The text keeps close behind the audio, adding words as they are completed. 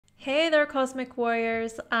Hey there Cosmic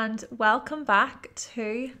Warriors, and welcome back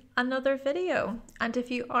to another video. And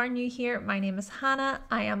if you are new here, my name is Hannah.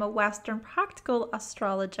 I am a Western practical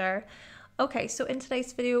astrologer. Okay, so in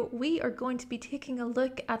today's video, we are going to be taking a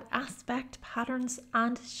look at aspect patterns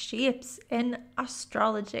and shapes in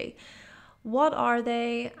astrology. What are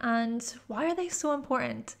they and why are they so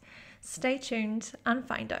important? Stay tuned and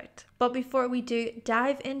find out. But before we do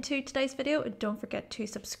dive into today's video, don't forget to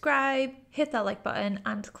subscribe, hit that like button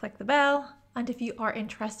and click the bell. And if you are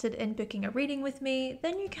interested in booking a reading with me,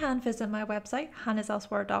 then you can visit my website,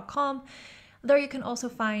 hannahselsewhere.com. There you can also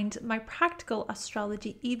find my Practical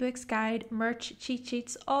Astrology eBooks guide, merch, cheat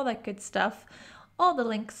sheets, all that good stuff. All the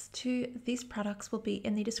links to these products will be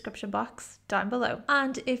in the description box down below.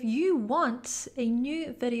 And if you want a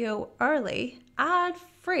new video early,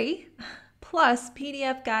 ad-free, plus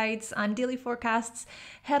PDF guides and daily forecasts,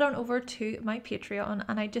 head on over to my Patreon.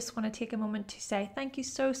 And I just want to take a moment to say thank you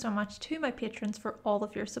so much to my patrons for all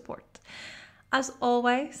of your support. As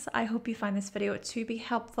always, I hope you find this video to be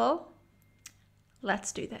helpful.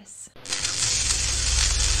 Let's do this.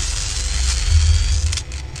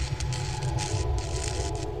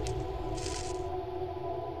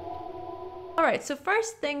 Alright, so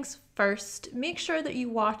first things first, make sure that you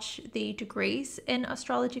watch the degrees in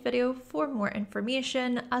astrology video for more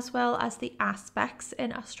information, as well as the aspects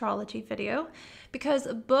in astrology video, because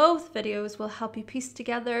both videos will help you piece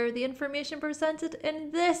together the information presented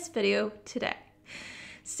in this video today.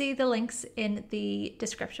 See the links in the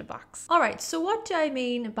description box. Alright, so what do I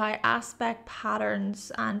mean by aspect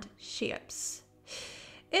patterns and shapes?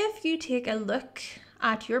 If you take a look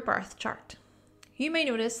at your birth chart, you may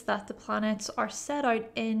notice that the planets are set out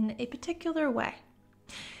in a particular way.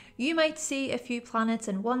 You might see a few planets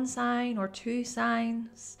in one sign or two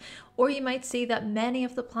signs, or you might see that many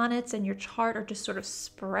of the planets in your chart are just sort of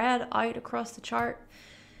spread out across the chart.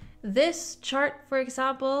 This chart, for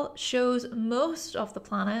example, shows most of the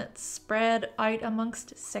planets spread out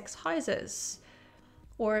amongst 6 houses.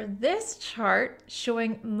 Or this chart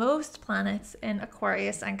showing most planets in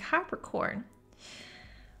Aquarius and Capricorn.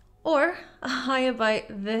 Or how about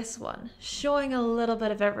this one, showing a little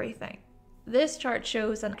bit of everything? This chart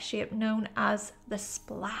shows a shape known as the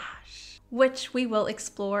splash, which we will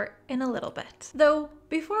explore in a little bit. Though,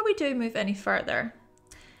 before we do move any further,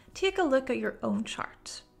 take a look at your own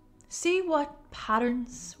chart. See what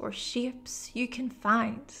patterns or shapes you can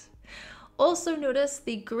find. Also notice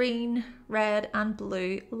the green, red and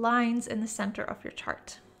blue lines in the center of your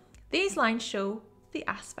chart. These lines show the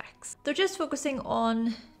aspects. They're just focusing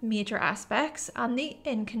on major aspects and the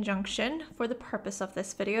in conjunction for the purpose of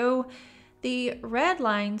this video. The red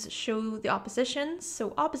lines show the oppositions,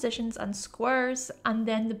 so oppositions and squares, and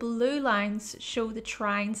then the blue lines show the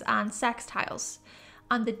trines and sextiles,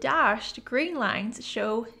 and the dashed green lines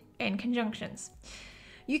show in conjunctions.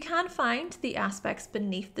 You can find the aspects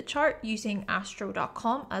beneath the chart using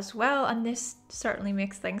astro.com as well, and this certainly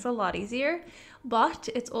makes things a lot easier, but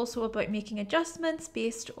it's also about making adjustments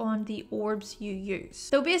based on the orbs you use.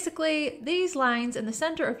 So basically, these lines in the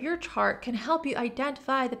center of your chart can help you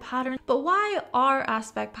identify the pattern. But why are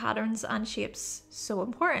aspect patterns and shapes so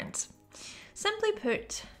important? Simply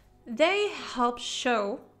put, they help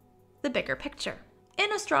show the bigger picture.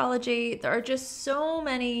 In astrology, there are just so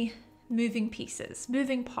many moving pieces,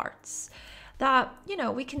 moving parts that,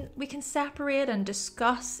 we can separate and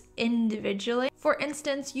discuss individually. For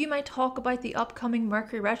instance, you might talk about the upcoming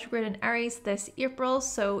Mercury retrograde in Aries this April,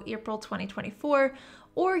 so April 2024,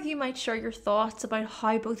 or you might share your thoughts about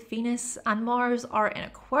how both Venus and Mars are in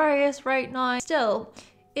Aquarius right now. Still,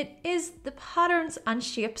 it is the patterns and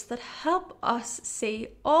shapes that help us see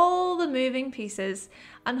all the moving pieces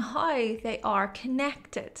and how they are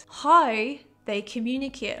connected, how they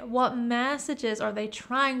communicate, what messages are they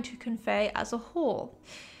trying to convey as a whole.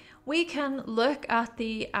 We can look at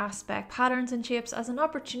the aspect patterns and shapes as an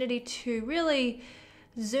opportunity to really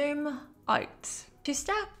zoom out, to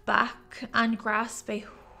step back and grasp a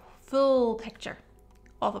full picture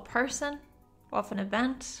of a person, of an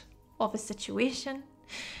event, of a situation.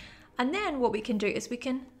 And then what we can do is we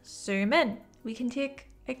can zoom in. We can take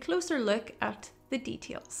a closer look at the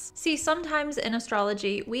details. See, sometimes in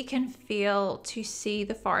astrology, we can fail to see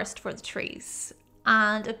the forest for the trees.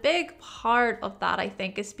 And a big part of that, I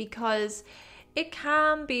think, is because it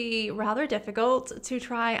can be rather difficult to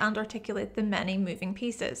try and articulate the many moving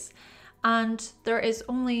pieces. And there is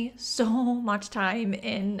only so much time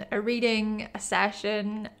in a reading, a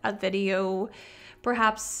session, a video.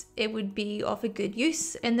 Perhaps it would be of a good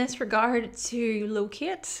use in this regard to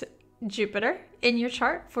locate Jupiter in your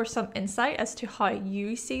chart for some insight as to how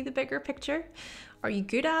you see the bigger picture. Are you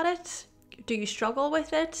good at it? do you struggle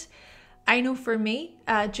with it? I know for me,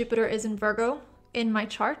 Jupiter is in Virgo in my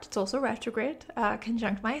chart. It's also retrograde,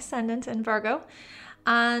 conjunct my ascendant in Virgo,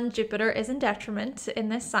 and Jupiter is in detriment in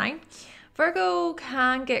this sign. Virgo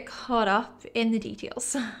can get caught up in the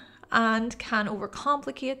details and can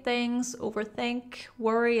overcomplicate things, overthink,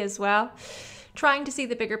 worry as well. Trying to see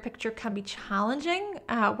the bigger picture can be challenging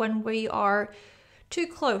when we are too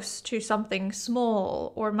close to something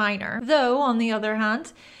small or minor. Though, on the other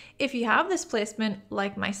hand, if you have this placement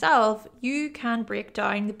like myself, you can break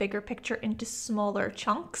down the bigger picture into smaller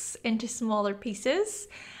chunks, into smaller pieces,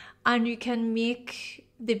 and you can make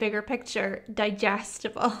the bigger picture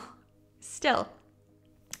digestible. Still,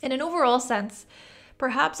 in an overall sense,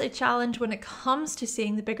 perhaps a challenge when it comes to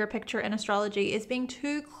seeing the bigger picture in astrology is being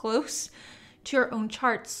too close to your own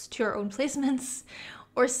charts, to your own placements,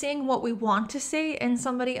 or seeing what we want to see in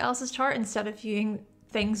somebody else's chart instead of viewing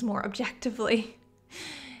things more objectively.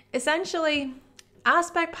 Essentially,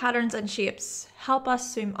 aspect patterns and shapes help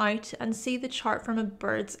us zoom out and see the chart from a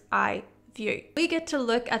bird's eye view. We get to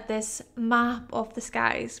look at this map of the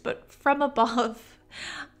skies, but from above.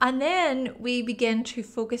 And then we begin to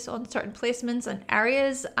focus on certain placements and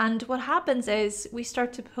areas. And what happens is we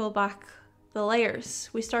start to pull back the layers.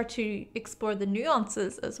 We start to explore the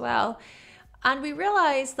nuances as well. And we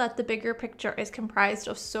realize that the bigger picture is comprised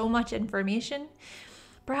of so much information.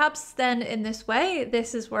 Perhaps then in this way,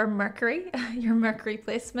 this is where Mercury, your Mercury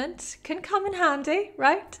placement, can come in handy,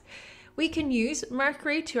 right? We can use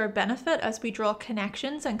Mercury to our benefit as we draw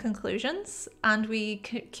connections and conclusions, and we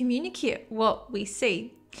communicate what we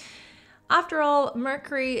see. After all,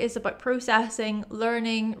 Mercury is about processing,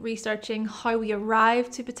 learning, researching how we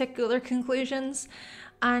arrive to particular conclusions,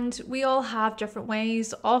 and we all have different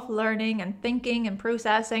ways of learning and thinking and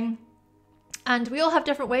processing, and we all have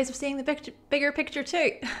different ways of seeing the bigger picture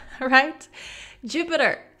too, right?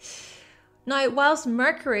 Jupiter. Now, whilst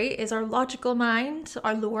Mercury is our logical mind,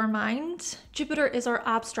 our lower mind, Jupiter is our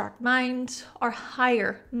abstract mind, our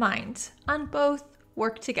higher mind, and both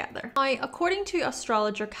work together. Now, according to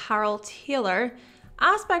astrologer Carol Taylor,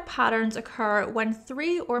 aspect patterns occur when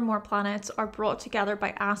 3 or more planets are brought together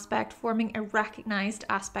by aspect, forming a recognized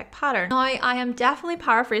aspect pattern. Now, I am definitely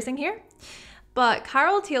paraphrasing here, but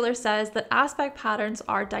Carol Taylor says that aspect patterns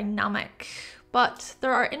are dynamic. But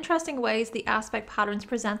there are interesting ways the aspect patterns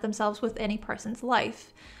present themselves within a person's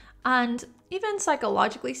life. And even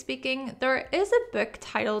psychologically speaking, there is a book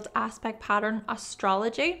titled Aspect Pattern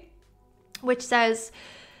Astrology, which says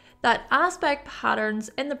that aspect patterns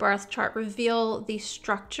in the birth chart reveal the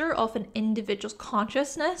structure of an individual's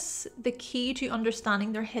consciousness, the key to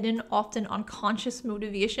understanding their hidden, often unconscious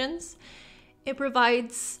motivations. It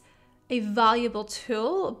provides a valuable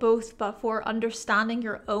tool both for understanding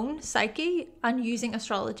your own psyche and using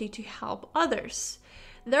astrology to help others.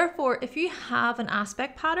 Therefore, if you have an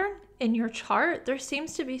aspect pattern in your chart, there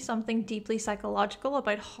seems to be something deeply psychological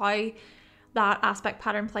about how that aspect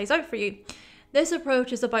pattern plays out for you. This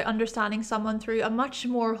approach is about understanding someone through a much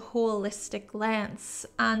more holistic lens.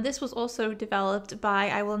 And this was also developed by,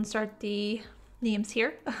 I will insert the names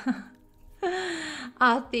here,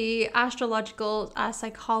 at the Astrological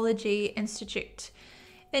Psychology Institute.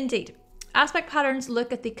 Indeed, aspect patterns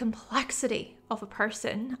look at the complexity of a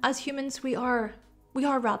person. As humans, we are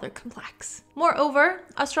rather complex. Moreover,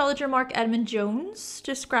 astrologer Mark Edmund Jones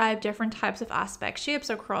described different types of aspect shapes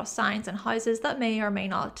across signs and houses that may or may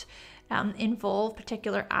not involve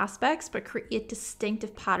particular aspects but create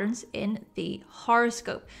distinctive patterns in the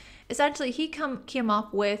horoscope. Essentially, he came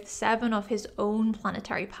up with 7 of his own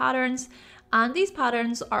planetary patterns, and these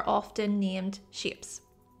patterns are often named shapes.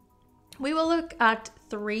 We will look at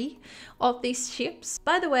 3 of these shapes.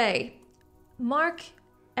 By the way, Mark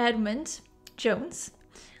Edmund Jones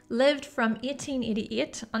lived from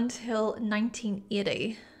 1888 until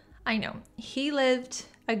 1980. I know, he lived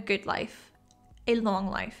a good life, a long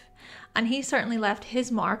life, and he certainly left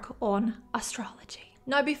his mark on astrology.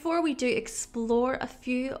 Now, before we do explore a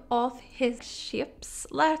few of his shapes,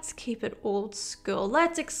 let's keep it old school.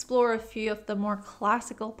 Let's explore a few of the more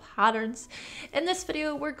classical patterns. In this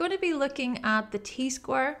video, we're going to be looking at the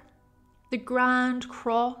T-square, the Grand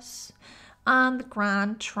Cross, and the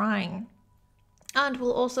Grand Trine. And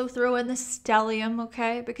we'll also throw in the Stellium,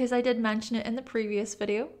 okay, because I did mention it in the previous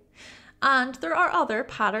video. And there are other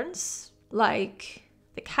patterns like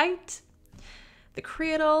the kite, the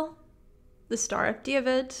cradle, the Star of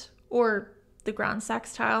David, or the Grand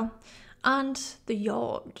Sextile, and the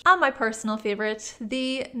Yod. And my personal favorite,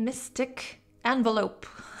 the Mystic Envelope.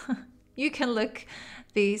 You can look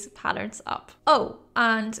these patterns up. Oh,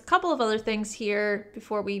 and a couple of other things here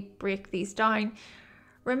before we break these down.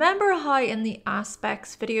 Remember how in the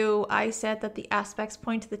aspects video I said that the aspects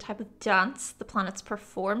point to the type of dance the planets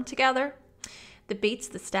perform together? The beats,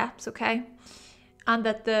 the steps, okay? And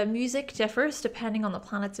that the music differs depending on the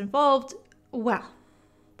planets involved? Well,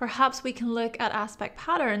 perhaps we can look at aspect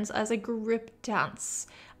patterns as a group dance,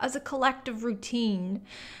 as a collective routine.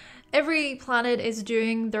 Every planet is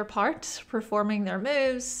doing their part, performing their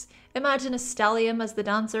moves. Imagine a stellium as the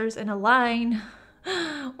dancers in a line,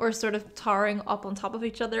 or sort of towering up on top of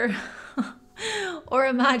each other. Or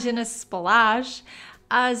imagine a splash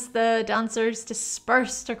as the dancers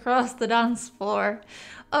dispersed across the dance floor.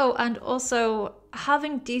 Oh, and also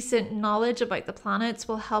having decent knowledge about the planets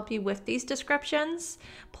will help you with these descriptions.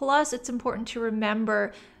 Plus, it's important to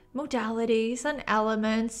remember modalities and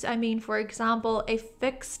elements. I mean, for example, a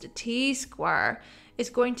fixed T-square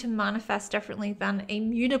is going to manifest differently than a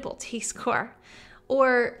mutable T-square.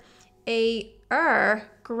 Or a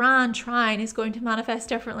grand trine is going to manifest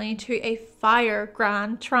differently to a fire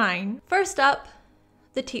grand trine. First up,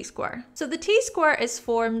 the T-square. So the T-square is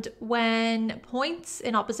formed when points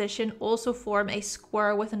in opposition also form a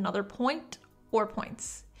square with another point or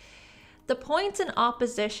points. The points in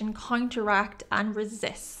opposition counteract and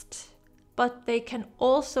resist, but they can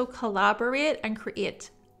also collaborate and create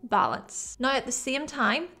balance. Now, at the same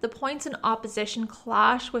time, the points in opposition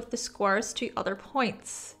clash with the squares to other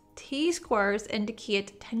points. T-squares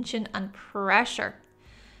indicate tension and pressure.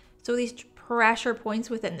 So these pressure points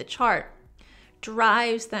within the chart.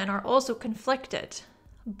 Drives then are also conflicted,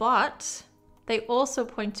 but they also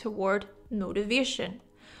point toward motivation,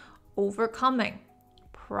 overcoming,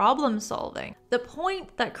 problem solving. The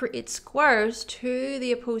point that creates squares to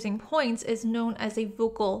the opposing points is known as a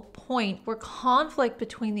focal point, where conflict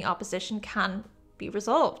between the opposition can be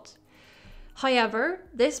resolved. However,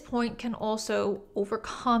 this point can also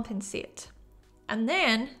overcompensate. And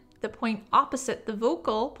then the point opposite the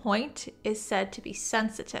focal point is said to be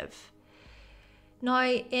sensitive. Now,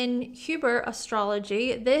 in Huber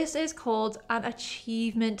astrology, this is called an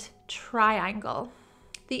achievement triangle.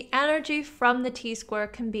 The energy from the T-square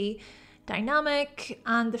can be dynamic,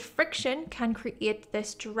 and the friction can create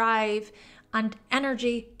this drive and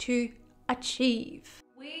energy to achieve.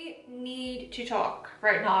 We need to talk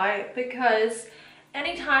right now, because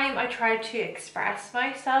anytime I try to express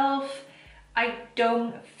myself, I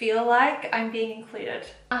don't feel like I'm being included.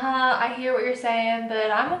 I hear what you're saying,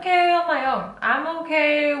 but I'm okay on my own. I'm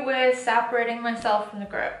okay with separating myself from the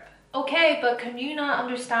group. Okay, but can you not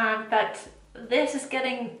understand that this is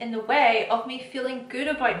getting in the way of me feeling good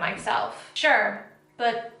about myself? Sure,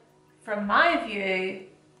 but from my view,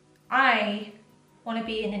 I want to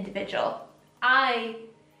be an individual. I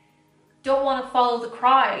don't want to follow the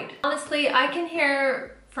crowd. Honestly, I can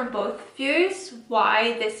hear from both views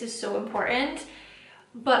why this is so important,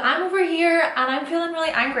 but I'm over here and I'm feeling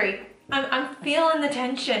really angry. I'm feeling the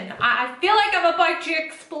tension. I feel like I'm about to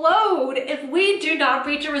explode if we do not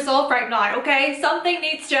reach a resolve right now, okay? Something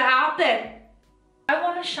needs to happen. I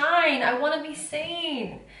want to shine. I want to be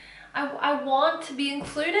seen. I want to be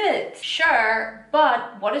included. Sure,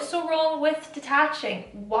 but what is so wrong with detaching?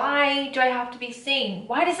 Why do I have to be seen?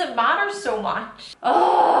 Why does it matter so much?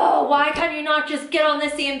 Oh, why can you not just get on the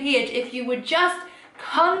same page? If you would just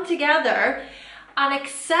come together and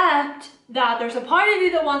accept that there's a part of you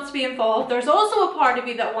that wants to be involved, there's also a part of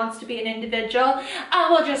you that wants to be an individual, and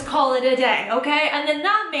we'll just call it a day, okay? And then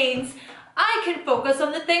that means I can focus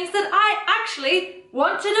on the things that I actually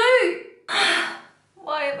want to do.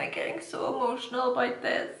 Why am I getting so emotional about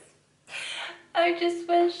this? I just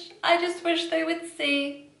wish they would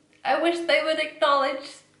see. I wish they would acknowledge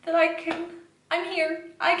that I'm here.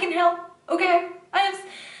 I can help, okay?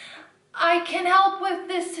 I can help with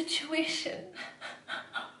this situation.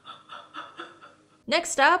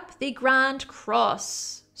 Next up, the Grand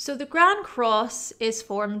Cross. So the Grand Cross is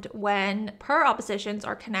formed when pair oppositions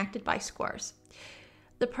are connected by squares.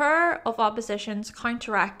 The pair of oppositions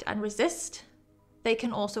counteract and resist. They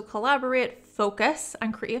can also collaborate, focus,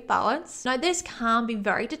 and create balance. Now, this can be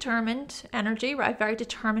very determined energy, right? Very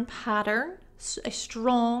determined pattern, a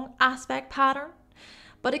strong aspect pattern,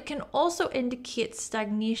 but it can also indicate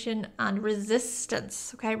stagnation and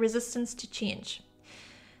resistance, okay? Resistance to change.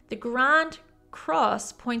 The Grand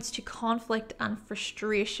Cross points to conflict and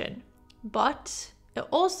frustration, but it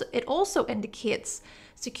also indicates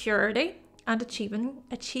security and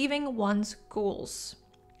achieving one's goals,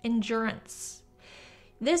 endurance.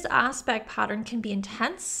 This aspect pattern can be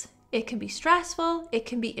intense, it can be stressful, it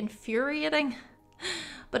can be infuriating,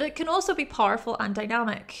 but it can also be powerful and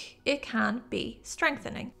dynamic. It can be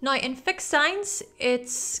strengthening. Now, in fixed signs,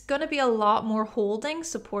 it's going to be a lot more holding,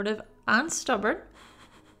 supportive, and stubborn.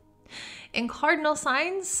 In cardinal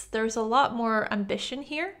signs, there's a lot more ambition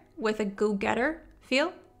here with a go-getter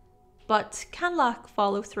feel, but can lack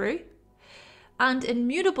follow through. And in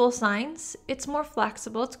mutable signs, it's more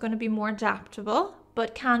flexible, it's going to be more adaptable,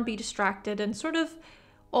 but can be distracted and sort of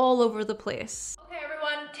all over the place. Okay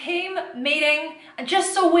everyone, team meeting, and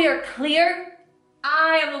just so we are clear,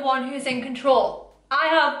 I am the one who's in control. I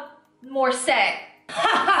have more say.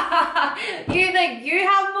 You think you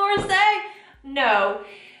have more say? No.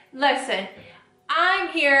 Listen, I'm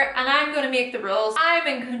here and I'm gonna make the rules. I'm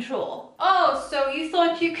in control. Oh, so you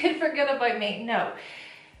thought you could forget about me? No.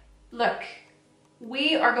 Look,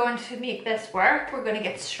 we are going to make this work. We're gonna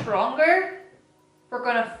get stronger. We're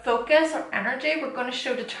gonna focus our energy. We're gonna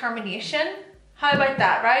show determination. How about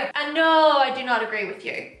that, right? And no, I do not agree with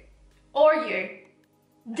you. Or you.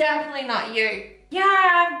 Definitely not you. Yeah,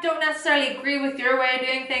 I don't necessarily agree with your way of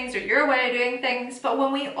doing things or your way of doing things, but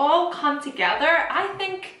when we all come together, I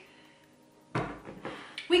think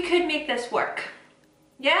we could make this work.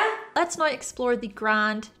 Yeah? Let's now explore the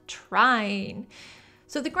Grand Trine.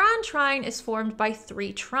 So the Grand Trine is formed by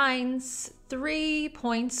 3 trines. 3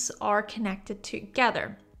 points are connected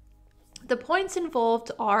together. The points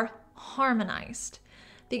involved are harmonized.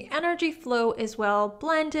 The energy flow is well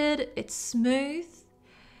blended, it's smooth.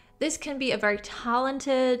 This can be a very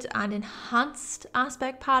talented and enhanced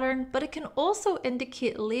aspect pattern, but it can also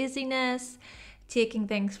indicate laziness, taking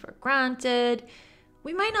things for granted.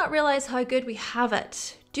 We might not realize how good we have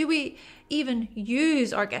it. Do we even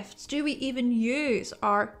use our gifts? Do we even use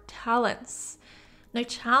our talents? Now,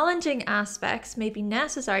 challenging aspects may be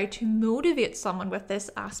necessary to motivate someone with this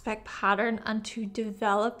aspect pattern and to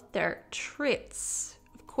develop their traits.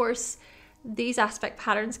 Of course, these aspect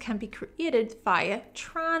patterns can be created via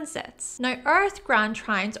transits. Now, Earth Grand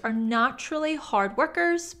Trines are naturally hard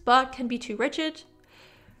workers, but can be too rigid.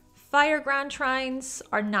 Fire Grand Trines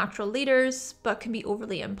are natural leaders, but can be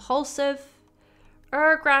overly impulsive.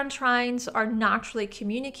 Air Grand Trines are naturally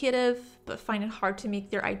communicative, but find it hard to make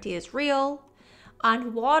their ideas real.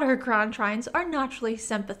 And Water Grand Trines are naturally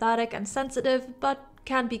sympathetic and sensitive, but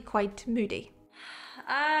can be quite moody.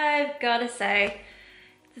 I've gotta say,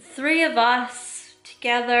 the 3 of us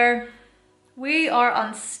together, we are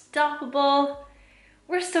unstoppable.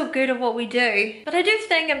 We're so good at what we do. But I do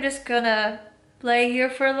think I'm just gonna play here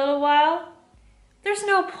for a little while. There's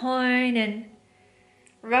no point in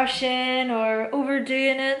rushing or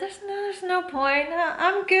overdoing it. There's no point.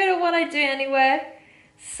 I'm good at what I do anyway.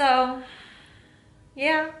 So,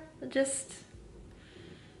 yeah, I'll just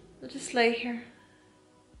lay here.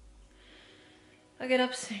 I'll get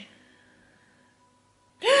up soon.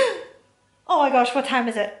 Oh my gosh, what time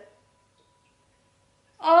is it?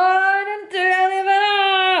 Oh, I didn't do any of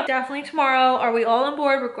it. Definitely tomorrow. Are we all on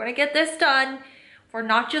board? We're going to get this done. We're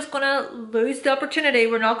not just going to lose the opportunity.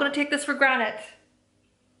 We're not going to take this for granted.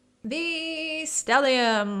 The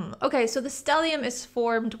Stellium. Okay, so the Stellium is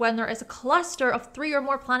formed when there is a cluster of 3 or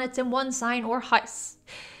more planets in one sign or house.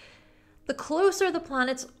 The closer the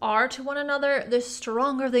planets are to one another, the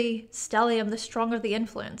stronger the stellium, the stronger the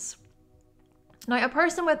influence. Now, a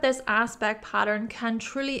person with this aspect pattern can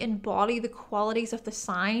truly embody the qualities of the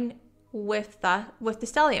sign with the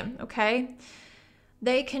stellium, okay?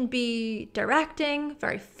 They can be directing,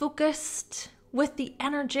 very focused, with the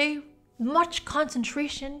energy. Much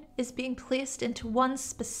concentration is being placed into one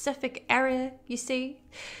specific area, you see?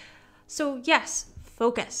 So yes,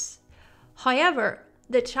 focus. However,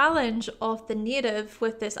 the challenge of the native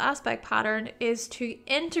with this aspect pattern is to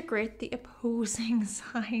integrate the opposing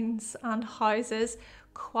signs and houses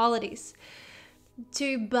qualities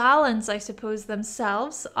to balance, I suppose,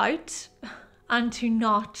 themselves out and to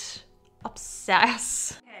not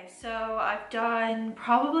obsess. Okay, so I've done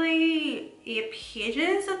probably 8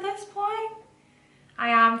 pages at this point. I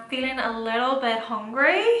am feeling a little bit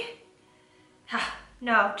hungry.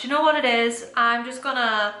 No, do you know what it is? I'm just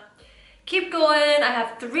gonna keep going. I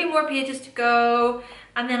have 3 more pages to go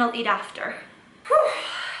and then I'll eat after. Whew.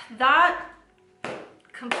 That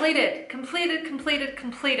completed.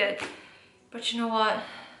 But you know what?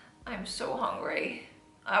 I'm so hungry.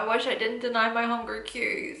 I wish I didn't deny my hunger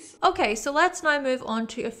cues. Okay, so let's now move on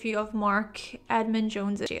to a few of Mark Edmund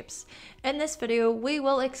Jones' shapes. In this video, we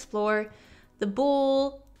will explore the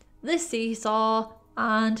bowl, the seesaw,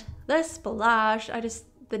 and the splash.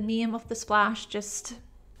 The name of the splash just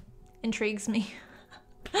intrigues me.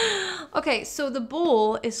 Okay, so the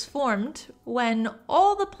bowl is formed when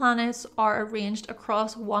all the planets are arranged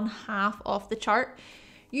across one half of the chart,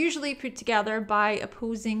 usually put together by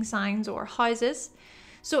opposing signs or houses.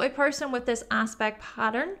 So a person with this aspect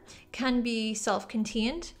pattern can be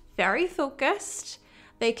self-contained, very focused.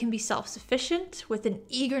 They can be self-sufficient with an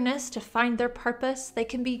eagerness to find their purpose. They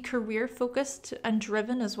can be career focused and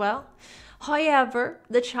driven as well. However,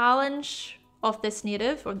 the challenge of this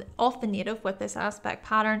native, or of the native with this aspect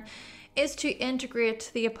pattern, is to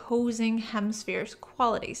integrate the opposing hemispheres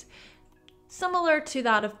qualities. Similar to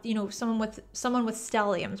that of, someone with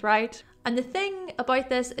stelliums, right? And the thing about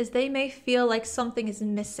this is they may feel like something is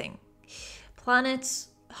missing. Planets,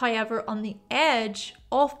 however, on the edge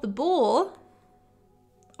of the bowl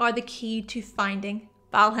are the key to finding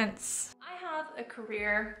balance. I have a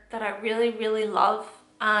career that I really, really love,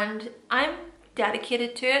 and I'm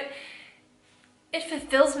dedicated to it. It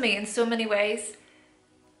fulfills me in so many ways,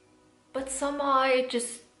 but somehow it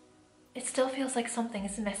still feels like something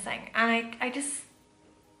is missing, and I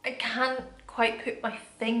can't quite put my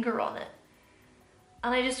finger on it.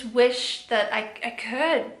 And I just wish that I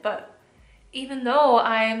could, but even though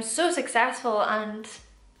I am so successful and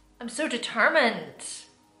I'm so determined,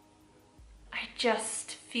 I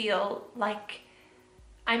just feel like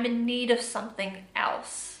I'm in need of something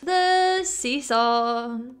else. The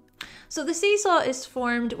seesaw. So the seesaw is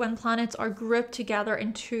formed when planets are grouped together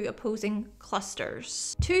in two opposing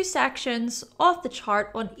clusters. Two sections of the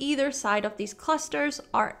chart on either side of these clusters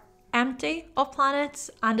are empty of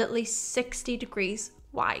planets and at least 60 degrees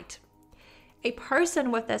wide. A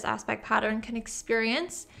person with this aspect pattern can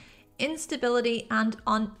experience instability and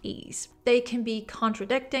unease. They can be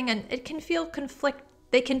contradicting, and they can feel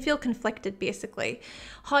conflicted basically.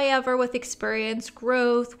 However, with experience,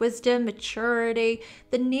 growth, wisdom, maturity,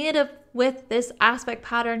 the native with this aspect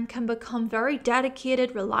pattern can become very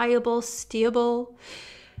dedicated, reliable, stable.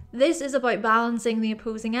 This is about balancing the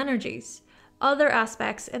opposing energies. Other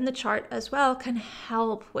aspects in the chart as well can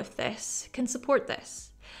help with this, can support this.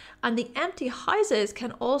 And the empty houses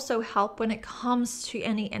can also help when it comes to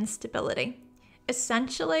any instability.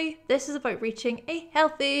 Essentially, this is about reaching a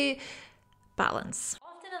healthy balance.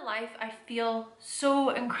 Often in life, I feel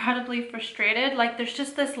so incredibly frustrated, like there's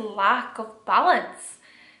just this lack of balance.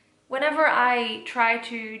 Whenever I try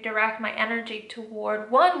to direct my energy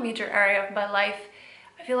toward one major area of my life,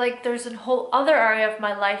 I feel like there's a whole other area of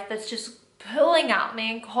my life that's just pulling at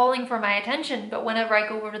me and calling for my attention. But whenever I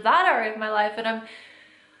go over to that area of my life and I'm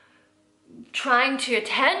trying to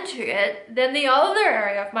attend to it, then the other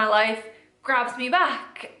area of my life grabs me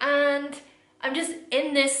back, and I'm just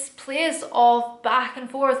in this place of back and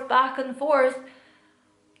forth,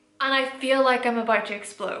 and I feel like I'm about to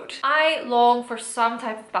explode. I long for some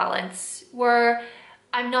type of balance where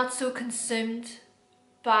I'm not so consumed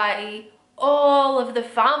by all of the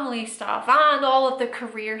family stuff and all of the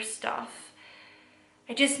career stuff.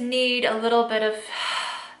 I just need a little bit of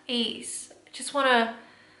ease.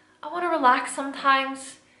 I want to relax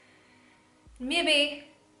sometimes. Maybe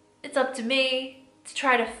it's up to me to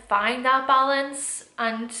try to find that balance,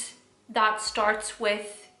 and that starts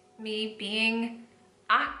with me being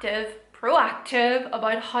active, proactive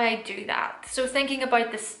about how I do that. So thinking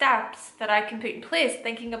about the steps that I can put in place,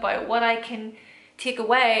 thinking about what I can take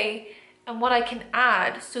away and what I can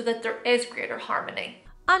add so that there is greater harmony.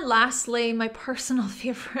 And lastly, my personal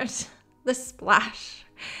favorite, the splash.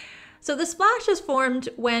 So the splash is formed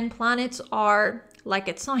when planets are, like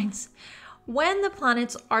it sounds, when the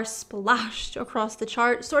planets are splashed across the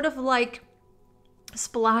chart, sort of like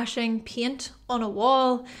splashing paint on a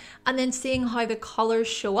wall and then seeing how the colors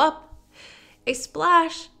show up. A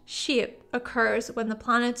splash shape occurs when the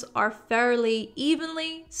planets are fairly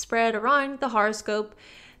evenly spread around the horoscope.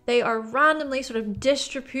 They are randomly sort of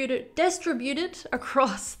distributed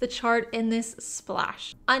across the chart in this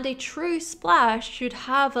splash. And a true splash should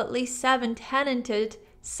have at least 7 tenanted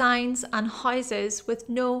signs and houses with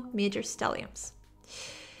no major stelliums.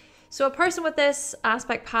 So a person with this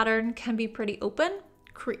aspect pattern can be pretty open,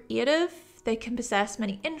 creative, they can possess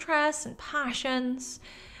many interests and passions,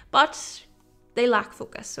 but they lack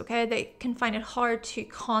focus, okay? They can find it hard to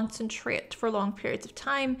concentrate for long periods of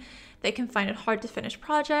time. They can find it hard to finish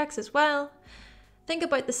projects as well. Think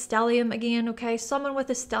about the stellium again, okay? Someone with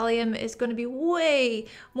a stellium is going to be way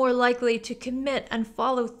more likely to commit and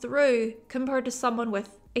follow through compared to someone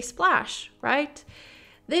with a splash, right?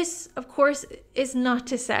 This, of course, is not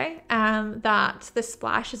to say that the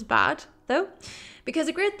splash is bad, though, because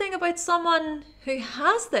a great thing about someone who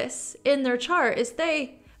has this in their chart is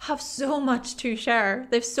they have so much to share.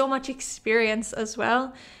 They have so much experience as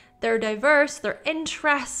well. They're diverse, they're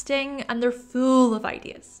interesting, and they're full of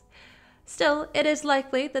ideas. Still, it is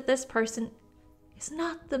likely that this person is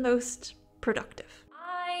not the most productive.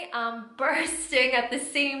 I am bursting at the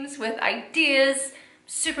seams with ideas,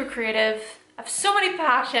 super creative, I have so many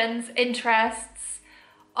passions, interests.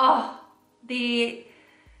 Oh, the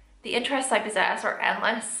The interests I possess are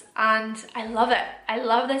endless and I love it. I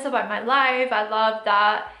love this about my life. I love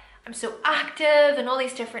that I'm so active in all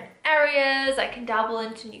these different areas. I can dabble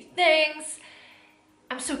into new things.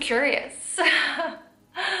 I'm so curious.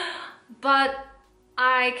 But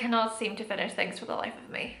I cannot seem to finish things for the life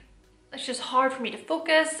of me. It's just hard for me to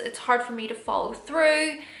focus. It's hard for me to follow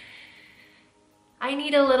through. I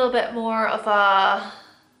need a little bit more of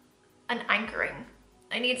an anchoring.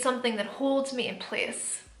 I need something that holds me in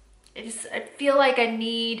place. I feel like I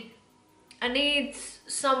need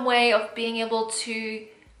some way of being able to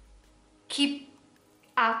keep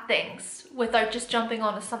at things without just jumping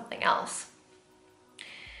onto something else.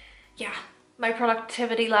 Yeah, my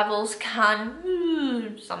productivity levels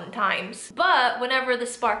can sometimes, but whenever the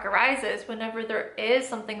spark arises, whenever there is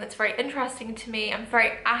something that's very interesting to me, I'm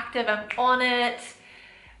very active, I'm on it,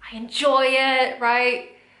 I enjoy it,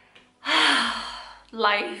 right?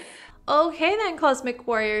 Life. Okay then, Cosmic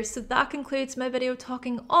Warriors, so that concludes my video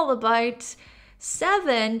talking all about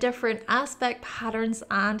 7 different aspect patterns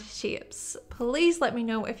and shapes. Please let me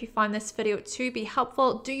know if you found this video to be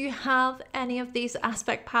helpful. Do you have any of these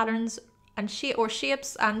aspect patterns and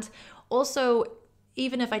shapes? And also,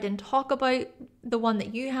 even if I didn't talk about the one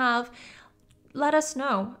that you have, let us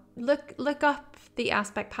know. Look up the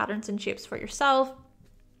aspect patterns and shapes for yourself.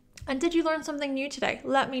 And did you learn something new today?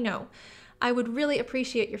 Let me know. I would really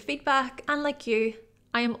appreciate your feedback, and like you,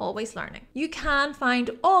 I am always learning. You can find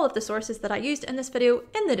all of the sources that I used in this video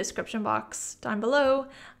in the description box down below.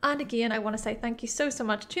 And again, I want to say thank you so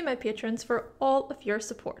much to my patrons for all of your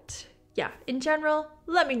support. Yeah, in general,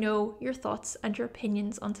 let me know your thoughts and your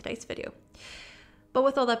opinions on today's video. But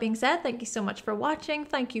with all that being said, thank you so much for watching.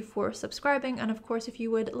 Thank you for subscribing. And of course, if you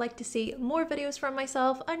would like to see more videos from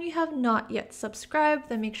myself and you have not yet subscribed,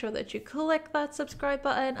 then make sure that you click that subscribe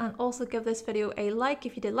button and also give this video a like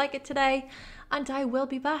if you did like it today. And I will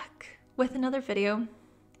be back with another video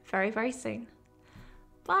very, very soon.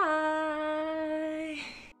 Bye.